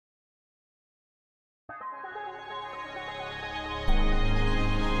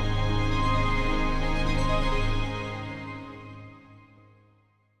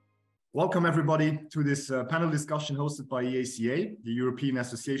Welcome everybody to this panel discussion hosted by EACA, the European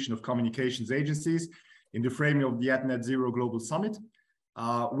Association of Communications Agencies, in the frame of the Net Zero Global Summit.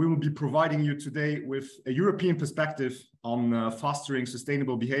 We will be providing you today with a European perspective on fostering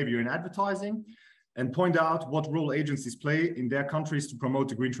sustainable behavior in advertising and point out what role agencies play in their countries to promote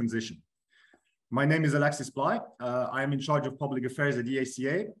the green transition. My name is Alexis Bley. I am in charge of public affairs at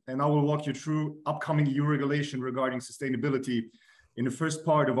EACA, and I will walk you through upcoming EU regulation regarding sustainability in the first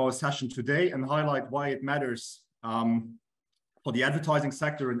part of our session today and highlight why it matters for the advertising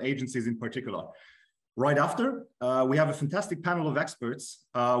sector and agencies in particular. Right after, we have a fantastic panel of experts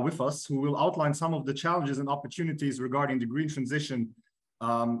with us who will outline some of the challenges and opportunities regarding the green transition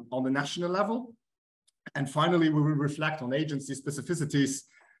on the national level. And finally, we will reflect on agency specificities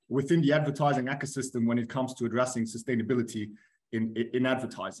within the advertising ecosystem when it comes to addressing sustainability in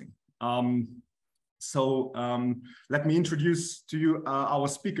advertising. Let me introduce to you our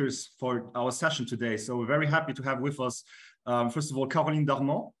speakers for our session today. So we're very happy to have with us, first of all,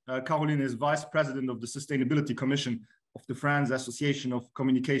 Darmon. Caroline is Vice President of the Sustainability Commission of the France Association of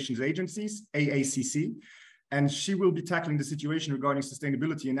Communications Agencies, AACC, and she will be tackling the situation regarding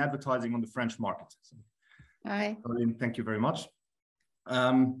sustainability in advertising on the French market. So, hi. Caroline, thank you very much.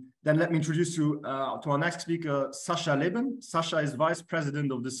 Then let me introduce you to our next speaker, Saša Leben. Saša is Vice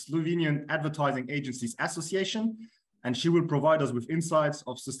President of the Slovenian Advertising Agencies Association, and she will provide us with insights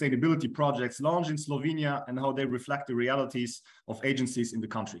of sustainability projects launched in Slovenia and how they reflect the realities of agencies in the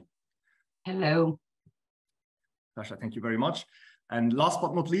country. Hello. Saša, thank you very much. And last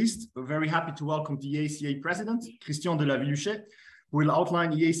but not least, we're very happy to welcome the EACA President, Christian de la Villehuchet, who will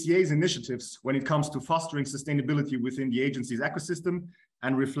outline EACA's initiatives when it comes to fostering sustainability within the agency's ecosystem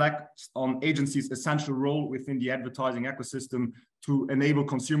and reflect on agencies' essential role within the advertising ecosystem to enable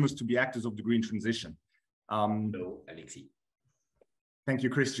consumers to be actors of the green transition. Hello, Alexis. Thank you,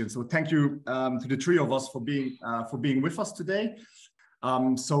 Christian. So thank you to the three of us for being with us today.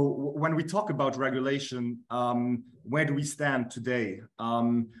 So when we talk about regulation, where do we stand today?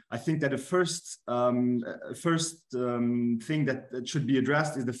 I think that the first thing that should be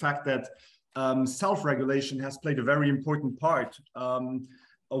addressed is the fact that self-regulation has played a very important part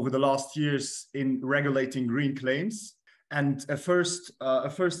over the last years in regulating green claims. And a first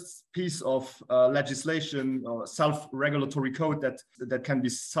piece of legislation or self-regulatory code that can be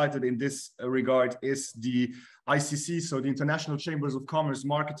cited in this regard is the ICC, so the International Chambers of Commerce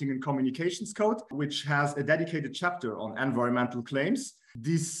Marketing and Communications Code, which has a dedicated chapter on environmental claims.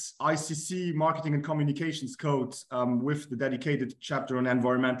 This ICC Marketing and Communications Code with the dedicated chapter on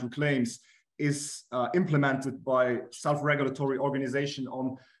environmental claims is implemented by self-regulatory organization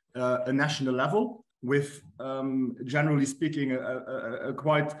on a national level, with generally speaking a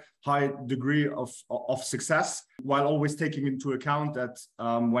quite high degree of success, while always taking into account that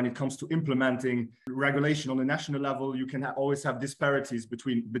when it comes to implementing regulation on the national level, you can always have disparities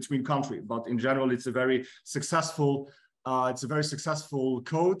between countries. But in general, it's a very successful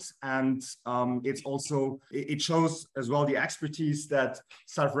code, and it shows as well the expertise that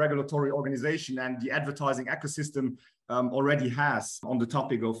self-regulatory organization and the advertising ecosystem already has on the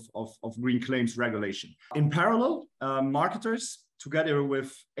topic of green claims regulation. In parallel, marketers, together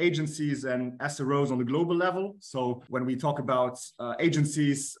with agencies and SROs on the global level. So when we talk about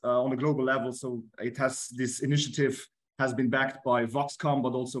agencies on the global level, so this initiative has been backed by Voxcom,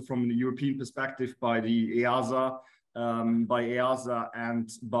 but also from the European perspective by the EASA, and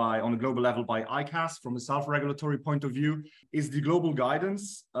on a global level by EACA from a self-regulatory point of view, is the global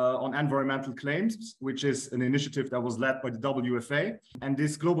guidance on environmental claims, which is an initiative that was led by the WFA. And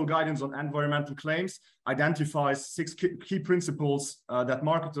this global guidance on environmental claims identifies 6 key principles that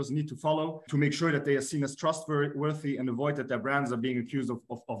marketers need to follow to make sure that they are seen as trustworthy and avoid that their brands are being accused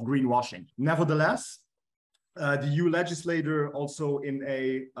of greenwashing. Nevertheless, the EU legislator, also in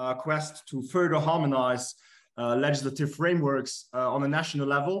a quest to further harmonize legislative frameworks on a national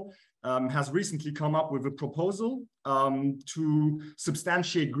level, has recently come up with a proposal to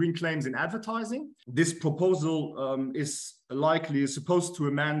substantiate green claims in advertising. This proposal is supposed to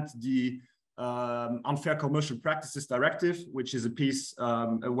amend the Unfair Commercial Practices Directive, which is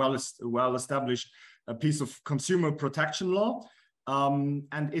a well-established piece of consumer protection law.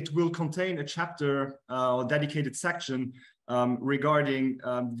 And it will contain a chapter or dedicated section regarding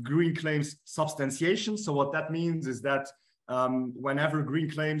green claims substantiation. So what that means is that whenever green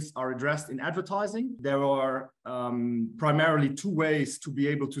claims are addressed in advertising, there are primarily 2 ways to be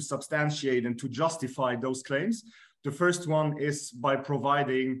able to substantiate and to justify those claims. The first one is by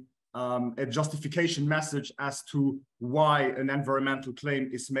providing a justification message as to why an environmental claim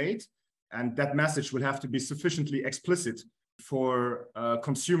is made. And that message will have to be sufficiently explicit for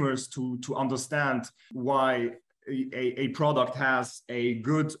consumers to understand why a product has a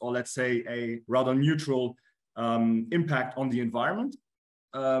good, or let's say a rather neutral impact on the environment.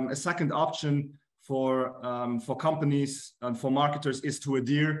 A second option for companies and for marketers is to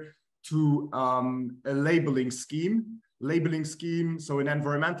adhere to a labeling scheme, so an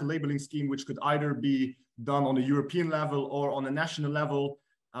environmental labeling scheme, which could either be done on a European level or on a national level,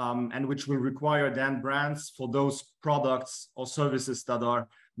 and which will require then brands for those products or services that are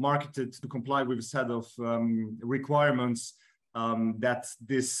marketed to comply with a set of requirements that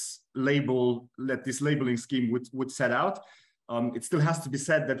this labeling scheme would set out. It still has to be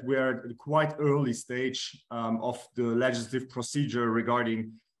said that we're at a quite early stage of the legislative procedure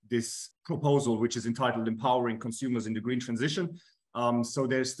regarding this proposal, which is entitled "Empowering Consumers in the Green Transition." So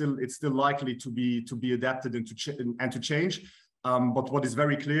it's still likely to be adapted and to change. But what is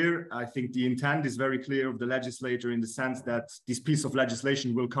very clear, I think the intent is very clear of the legislator, in the sense that this piece of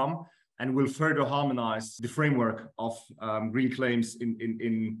legislation will come and will further harmonize the framework of green claims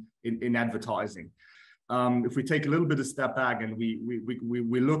in advertising. If we take a little bit of step back and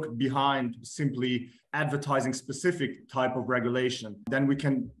we look behind simply advertising specific type of regulation, then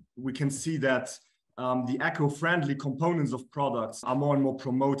we can see that the eco-friendly components of products are more and more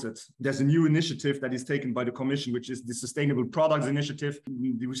promoted. There's a new initiative that is taken by the Commission, which is the Sustainable Products Initiative,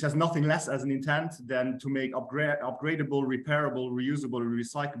 which has nothing less as an intent than to make upgradable, repairable, reusable,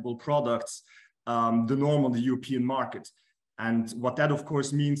 recyclable products the norm on the European market. And what that, of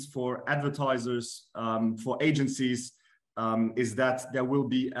course, means for advertisers, for agencies, is that there will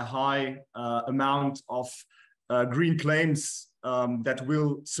be a high amount of green claims that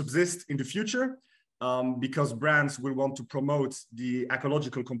will subsist in the future, because brands will want to promote the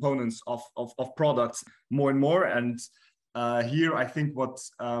ecological components of products more and more. And here, I think what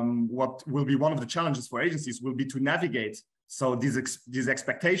will be one of the challenges for agencies will be to navigate these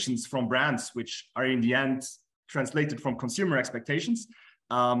expectations from brands, which are in the end translated from consumer expectations,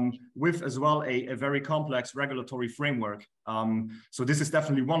 with as well a very complex regulatory framework. So this is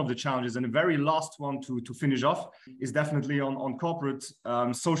definitely one of the challenges. And the very last one to finish off is definitely on corporate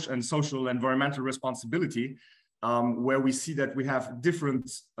social environmental responsibility, where we see that we have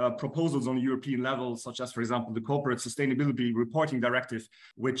different proposals on the European level, such as, for example, the Corporate Sustainability Reporting Directive,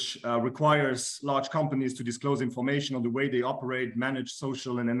 which requires large companies to disclose information on the way they operate, manage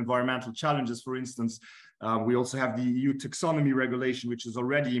social and environmental challenges, for instance. We also have the EU taxonomy regulation, which is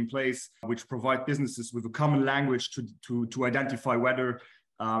already in place, which provide businesses with a common language to identify whether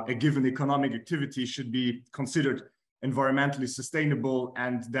a given economic activity should be considered environmentally sustainable,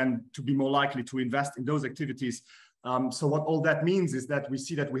 and then to be more likely to invest in those activities. So what all that means is that we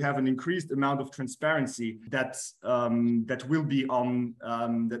see that we have an increased amount of transparency that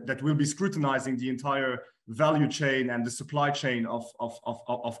will be scrutinizing the entire value chain and the supply chain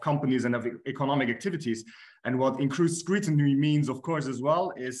of companies and of economic activities. And what increased scrutiny means, of course, as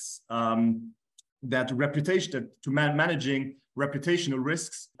well, is that managing reputational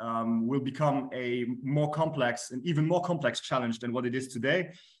risks will become a more complex, an even more complex challenge than what it is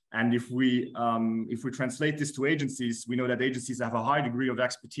today. And if we translate this to agencies, we know that agencies have a high degree of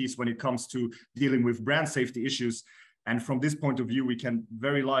expertise when it comes to dealing with brand safety issues. And from this point of view, we can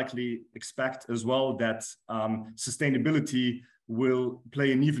very likely expect as well that sustainability will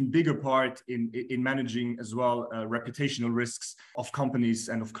play an even bigger part in managing as well reputational risks of companies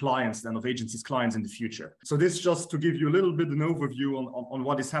and of clients and of agencies' clients in the future. So this just to give you a little bit an overview on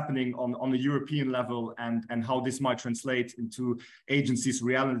what is happening on the European level and how this might translate into agencies'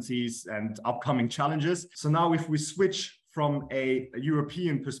 realities and upcoming challenges. So now if we switch from a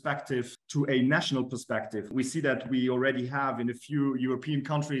European perspective to a national perspective, we see that we already have in a few European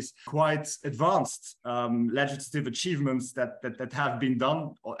countries quite advanced legislative achievements that have been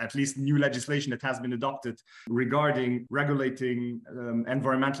done, or at least new legislation that has been adopted regarding regulating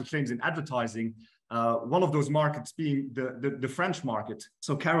environmental claims in advertising. One of those markets being the French market.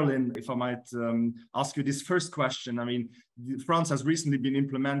 So Caroline, if I might ask you this first question, I mean, France has recently been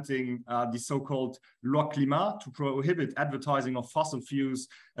implementing the so-called Loi Climat to prohibit advertising of fossil fuels,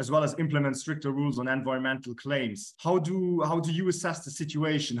 as well as implement stricter rules on environmental claims. How do you assess the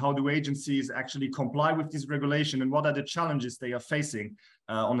situation? How do agencies actually comply with this regulation, and what are the challenges they are facing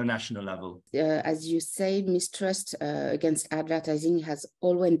on a national level? As you say, mistrust against advertising has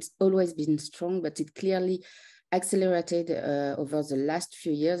always been strong, but it clearly accelerated over the last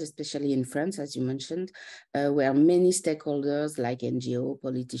few years, especially in France, as you mentioned, where many stakeholders like NGO,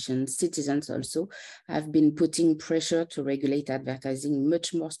 politicians, citizens also have been putting pressure to regulate advertising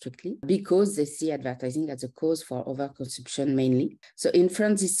much more strictly because they see advertising as a cause for overconsumption mainly. So in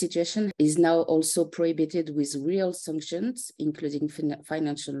France, this situation is now also prohibited with real sanctions, including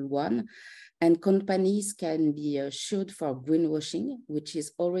financial one. And companies can be sued for greenwashing, which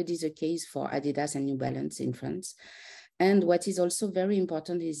is already the case for Adidas and New Balance in France. And what is also very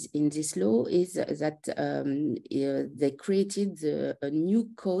important is in this law is that they created a new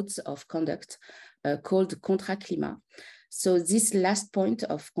codes of conduct called Contrat Climat. So this last point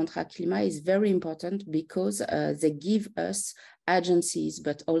of Contrat Climat is very important because they give us agencies,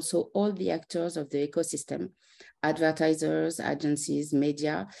 but also all the actors of the ecosystem, advertisers, agencies,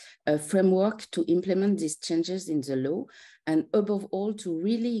 media, a framework to implement these changes in the law, and above all, to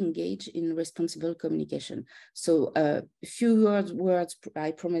really engage in responsible communication. So a few words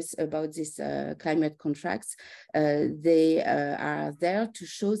I promise about these climate contracts. They are there to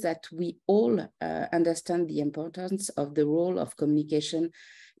show that we all understand the importance of the role of communication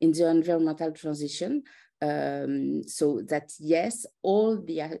in the environmental transition. So that yes, all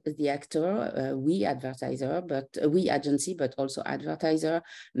the actor, we advertiser, but we agency, but also advertiser,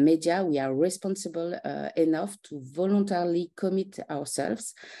 media, we are responsible enough to voluntarily commit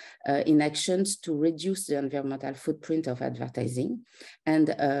ourselves in actions to reduce the environmental footprint of advertising. And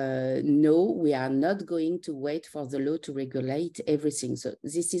no, we are not going to wait for the law to regulate everything. So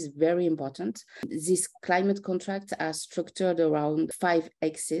this is very important. These climate contracts are structured around 5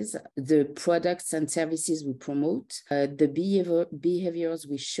 axes: the products and services we promote, the behaviors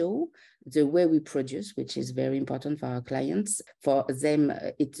we show, the way we produce, which is very important for our clients. For them,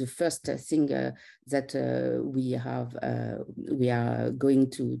 it's the first thing that we are going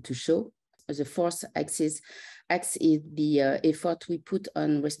to show. The fourth axis is the effort we put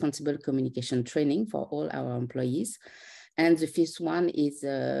on responsible communication training for all our employees. And the fifth one is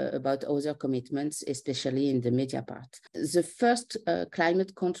about other commitments, especially in the media part. The first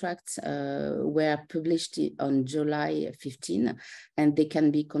climate contracts were published on July 15, and they can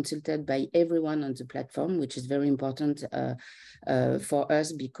be consulted by everyone on the platform, which is very important for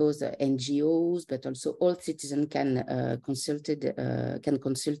us because NGOs, but also all citizens can consult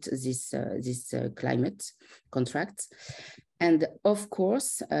this climate contracts. And of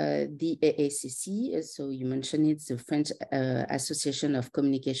course, the AACC, so you mentioned it, the French Association of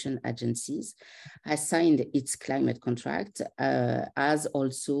Communication Agencies, has signed its climate contract, as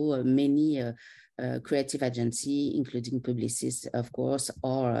also many creative agencies, including Publicis, of course,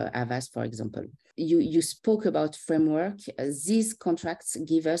 or Havas, for example. You spoke about framework. These contracts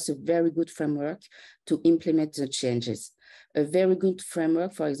give us a very good framework to implement the changes. A very good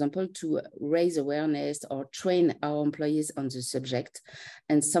framework, for example, to raise awareness or train our employees on the subject,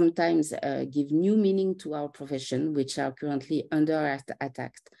 and sometimes give new meaning to our profession, which are currently under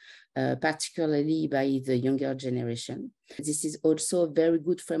attack, particularly by the younger generation. This is also a very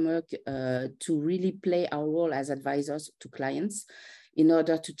good framework to really play our role as advisors to clients in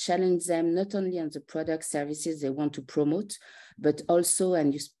order to challenge them not only on the product services they want to promote, but also,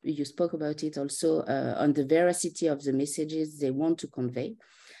 and you spoke about it also, on the veracity of the messages they want to convey.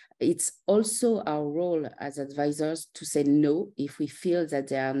 It's also our role as advisors to say no if we feel that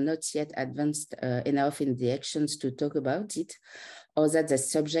they are not yet advanced enough in the actions to talk about it, or that the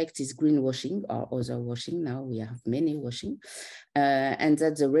subject is greenwashing or other washing. Now we have many washing, and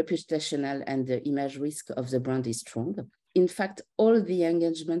that the reputational and the image risk of the brand is strong. In fact, all the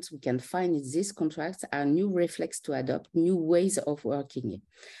engagements we can find in these contracts are new reflex to adopt, new ways of working.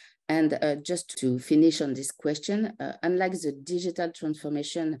 And just to finish on this question, unlike the digital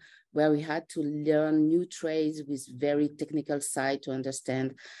transformation where we had to learn new trades with very technical side to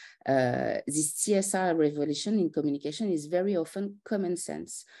understand, this CSR revolution in communication is very often common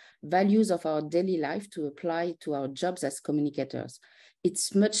sense, values of our daily life to apply to our jobs as communicators.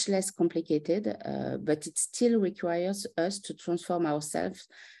 It's much less complicated, but it still requires us to transform ourselves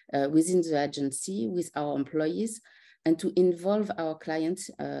within the agency with our employees and to involve our clients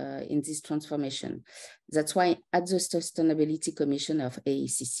in this transformation. That's why at the Sustainability Commission of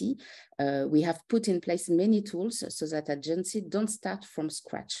AACC, we have put in place many tools so that agencies don't start from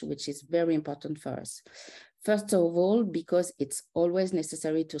scratch, which is very important for us. First of all, because it's always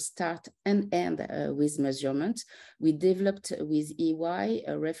necessary to start and end with measurement, we developed with EY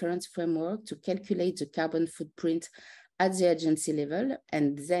a reference framework to calculate the carbon footprint at the agency level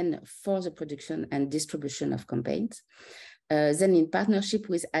and then for the production and distribution of campaigns. Then in partnership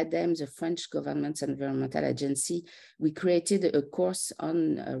with ADEME, the French government's environmental agency, we created a course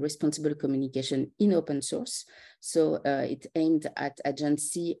on responsible communication in open source. So it aimed at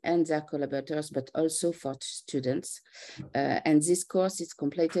agency and their collaborators, but also for students. And this course is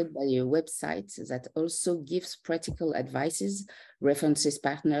completed by a website that also gives practical advices, references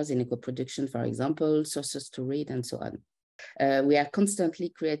partners in eco-production, for example, sources to read, and so on. We are constantly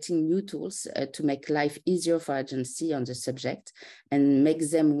creating new tools to make life easier for agency on the subject and make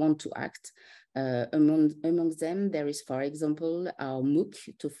them want to act. Among them, there is, for example, our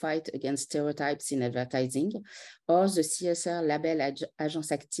MOOC to fight against stereotypes in advertising, or the CSR label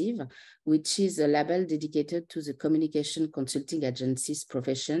Agence Active, which is a label dedicated to the communication consulting agencies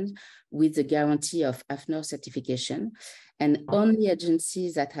profession with the guarantee of AFNOR certification. And only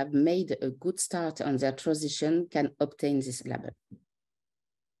agencies that have made a good start on their transition can obtain this label.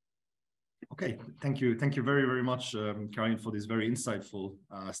 Okay, thank you very, very much, Caroline, for this very insightful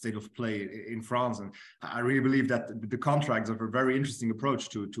state of play in France. And I really believe that the contracts are a very interesting approach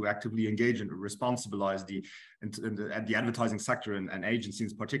to actively engage and responsibilize the advertising sector and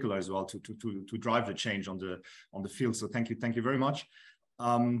agencies in particular as well to drive the change on the field. So thank you very much.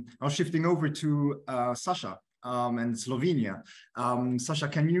 Now shifting over to Saša. And Slovenia.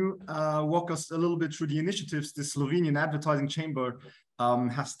 Saša, can you walk us a little bit through the initiatives the Slovenian Advertising Chamber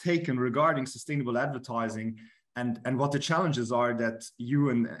has taken regarding sustainable advertising and what the challenges are that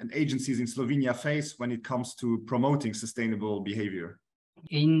you and agencies in Slovenia face when it comes to promoting sustainable behavior?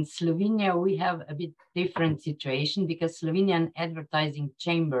 In Slovenia, we have a bit different situation because Slovenian Advertising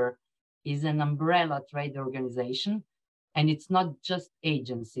Chamber is an umbrella trade organization. And it's not just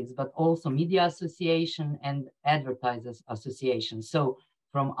agencies, but also media association and advertisers association. So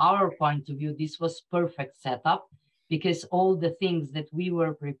from our point of view, this was perfect setup because all the things that we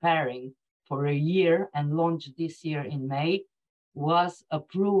were preparing for a year and launched this year in May was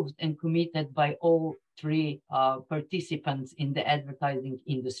approved and committed by all three participants in the advertising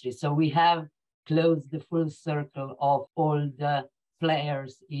industry. So we have closed the full circle of all the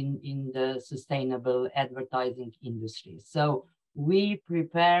players in the sustainable advertising industry. So we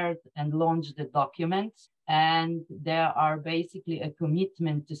prepared and launched the documents, and there are basically a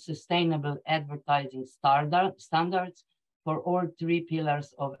commitment to sustainable advertising standards for all three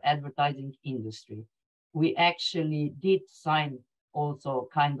pillars of advertising industry. We actually did sign also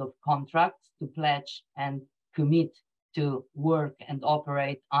kind of contracts to pledge and commit to work and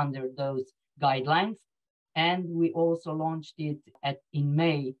operate under those guidelines. And we also launched it in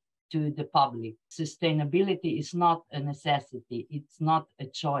May to the public. Sustainability is not a necessity. It's not a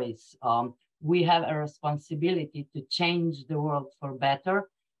choice. We have a responsibility to change the world for better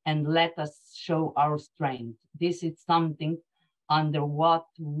and let us show our strength. This is something under what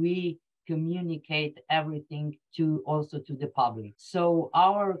we communicate everything to also to the public. So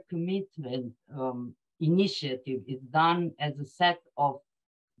our commitment initiative is done as a set of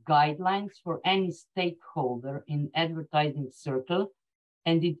guidelines for any stakeholder in advertising circle.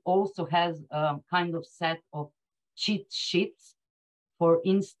 And it also has a kind of set of cheat sheets for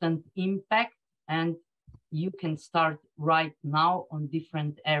instant impact. And you can start right now on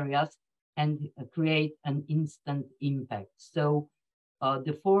different areas and create an instant impact. So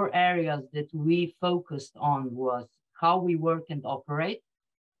the 4 areas that we focused on was how we work and operate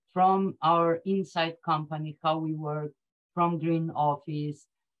from our inside company, how we work from green office,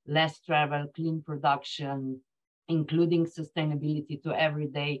 less travel, clean production, including sustainability to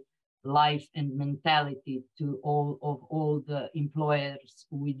everyday life and mentality to all the employers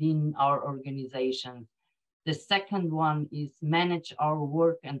within our organization. The second one is manage our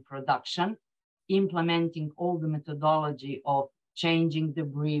work and production, implementing all the methodology of changing the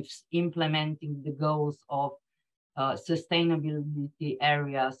briefs, implementing the goals of sustainability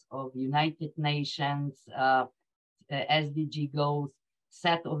areas of United Nations, SDG goals.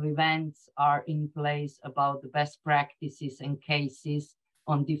 Set of events are in place about the best practices and cases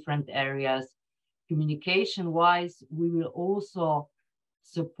on different areas. Communication-wise, we will also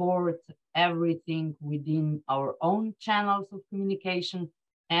support everything within our own channels of communication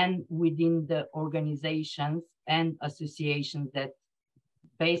and within the organizations and associations that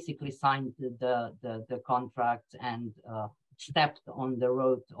basically signed the contract and stepped on the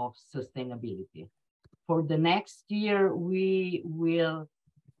road of sustainability. For the next year, we will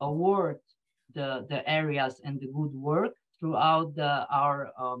award the areas and the good work throughout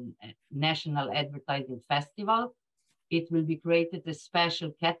our National Advertising Festival. It will be created a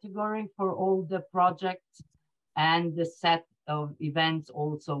special category for all the projects, and the set of events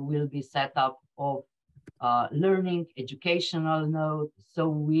also will be set up of learning, educational note. So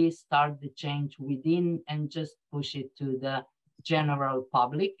we start the change within and just push it to the general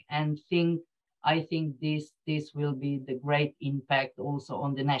public, and I think this will be the great impact also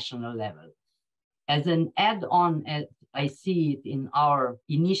on the national level. As an add-on, as I see it in our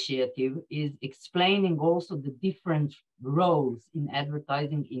initiative, is explaining also the different roles in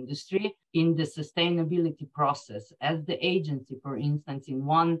advertising industry in the sustainability process. As the agency, for instance, in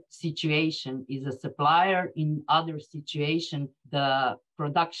one situation is a supplier, in other situation, the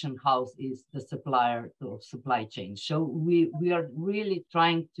production house is the supplier to supply chain. So we are really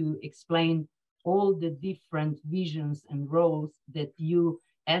trying to explain all the different visions and roles that you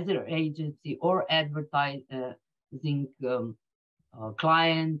as an agency or advertising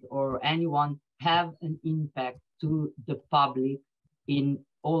client or anyone have an impact to the public in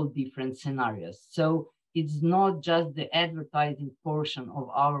all different scenarios. So it's not just the advertising portion of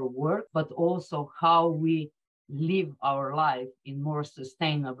our work, but also how we live our life in more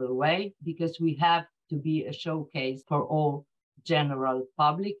sustainable way, because we have to be a showcase for all general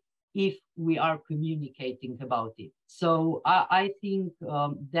public if we are communicating about it. So I think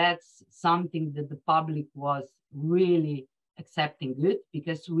that's something that the public was really accepting good,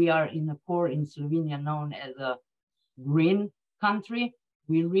 because we are in a core in Slovenia known as a green country.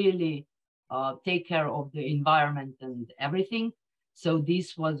 We really take care of the environment and everything. So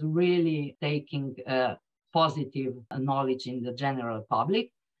this was really taking positive knowledge in the general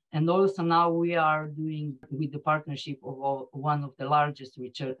public. And also now we are doing, with the partnership of one of the largest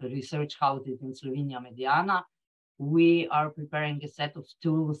research houses in Slovenia, Mediana, we are preparing a set of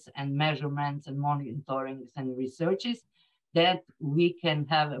tools and measurements and monitorings and researches that we can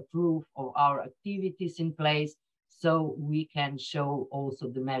have a proof of our activities in place, so we can show also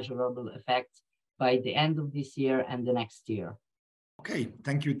the measurable effects by the end of this year and the next year. Okay,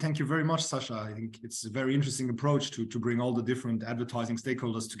 thank you. Thank you very much, Saša. I think it's a very interesting approach to bring all the different advertising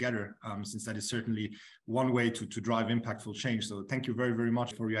stakeholders together, since that is certainly one way to drive impactful change. So thank you very, very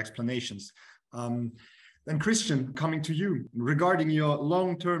much for your explanations. Then Christian, coming to you, regarding your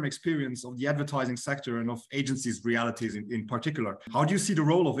long-term experience of the advertising sector and of agencies' realities in particular, how do you see the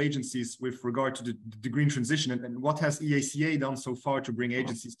role of agencies with regard to the green transition, and what has EACA done so far to bring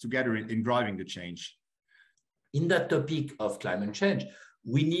agencies together in driving the change? In that topic of climate change,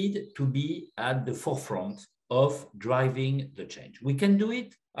 we need to be at the forefront of driving the change. We can do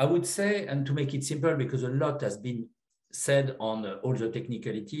it, I would say, and to make it simple, because a lot has been said on all the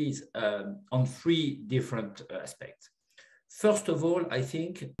technicalities, on three different aspects. First of all, I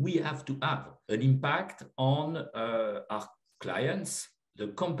think we have to have an impact on our clients, the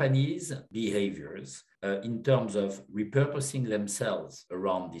companies' behaviors, in terms of repurposing themselves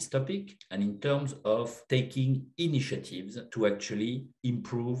around this topic, and in terms of taking initiatives to actually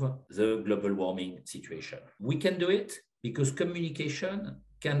improve the global warming situation. We can do it because communication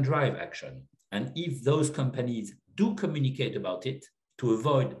can drive action. And if those companies do communicate about it to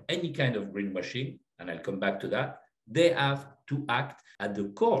avoid any kind of greenwashing, and I'll come back to that, they have to act at the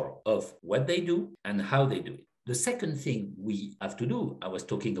core of what they do and how they do it. The second thing we have to do, I was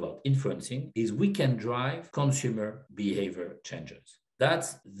talking about influencing, is we can drive consumer behavior changes.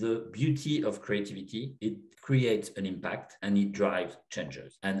 That's the beauty of creativity. It creates an impact and it drives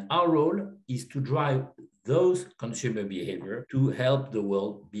changes. And our role is to drive those consumer behavior to help the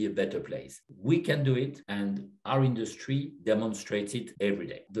world be a better place. We can do it, and our industry demonstrates it every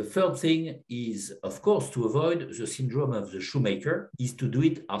day. The third thing is, of course, to avoid the syndrome of the shoemaker, is to do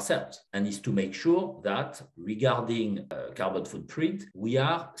it ourselves, and is to make sure that regarding carbon footprint, we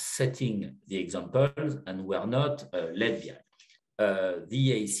are setting the examples and we are not led behind. The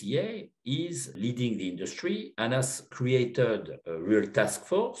EACA is leading the industry and has created a real task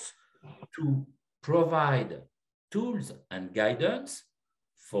force to provide tools and guidance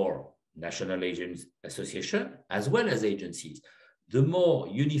for national agents association as well as agencies. The more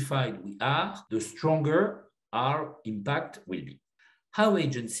unified we are, the stronger our impact will be. How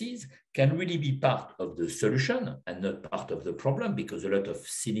agencies can really be part of the solution and not part of the problem, because a lot of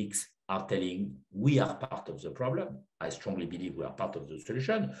cynics are telling we are part of the problem. I strongly believe we are part of the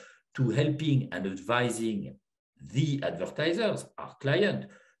solution, to helping and advising the advertisers, our client,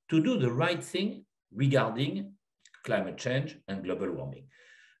 to do the right thing regarding climate change and global warming.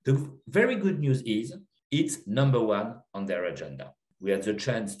 The very good news is it's number one on their agenda. We had the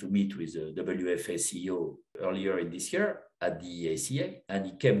chance to meet with the WFA CEO earlier in this year at the EACA, and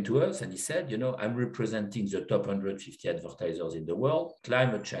he came to us and he said, you know, I'm representing the top 150 advertisers in the world.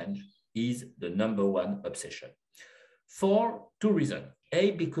 Climate change is the number one obsession. For two reasons.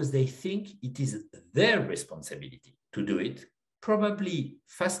 A, because they think it is their responsibility to do it, probably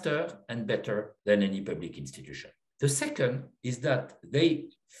faster and better than any public institution. The second is that they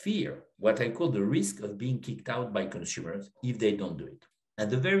fear what I call the risk of being kicked out by consumers if they don't do it. And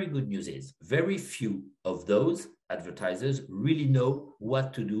the very good news is very few of those advertisers really know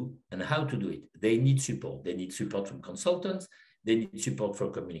what to do and how to do it. They need support. They need support from consultants. They need support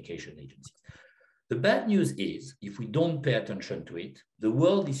from communication agencies. The bad news is, if we don't pay attention to it, the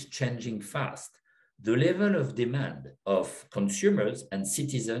world is changing fast. The level of demand of consumers and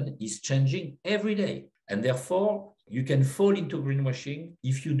citizens is changing every day. And therefore, you can fall into greenwashing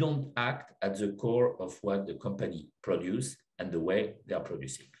if you don't act at the core of what the company produces and the way they are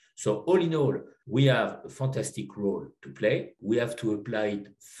producing. So all in all, we have a fantastic role to play. We have to apply it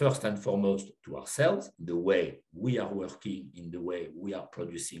first and foremost to ourselves, the way we are working, in the way we are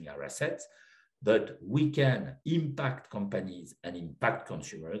producing our assets. But we can impact companies and impact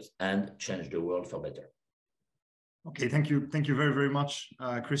consumers and change the world for better. Okay, thank you very, very much,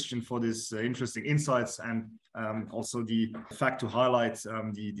 Christian, for this interesting insights and also the fact to highlight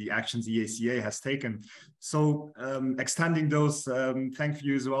the actions EACA has taken. So extending those, thank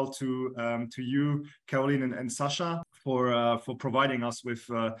you as well to you, Caroline and Saša, for providing us with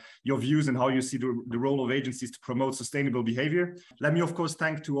your views and how you see the role of agencies to promote sustainable behavior. Let me, of course,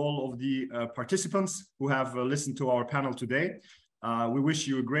 thank to all of the participants who have listened to our panel today. We wish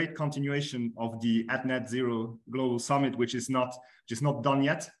you a great continuation of the Net Zero Global Summit, which is not done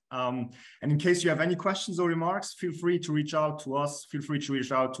yet. And in case you have any questions or remarks, feel free to reach out to us. Feel free to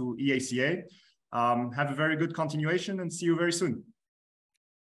reach out to EACA. Have a very good continuation and see you very soon.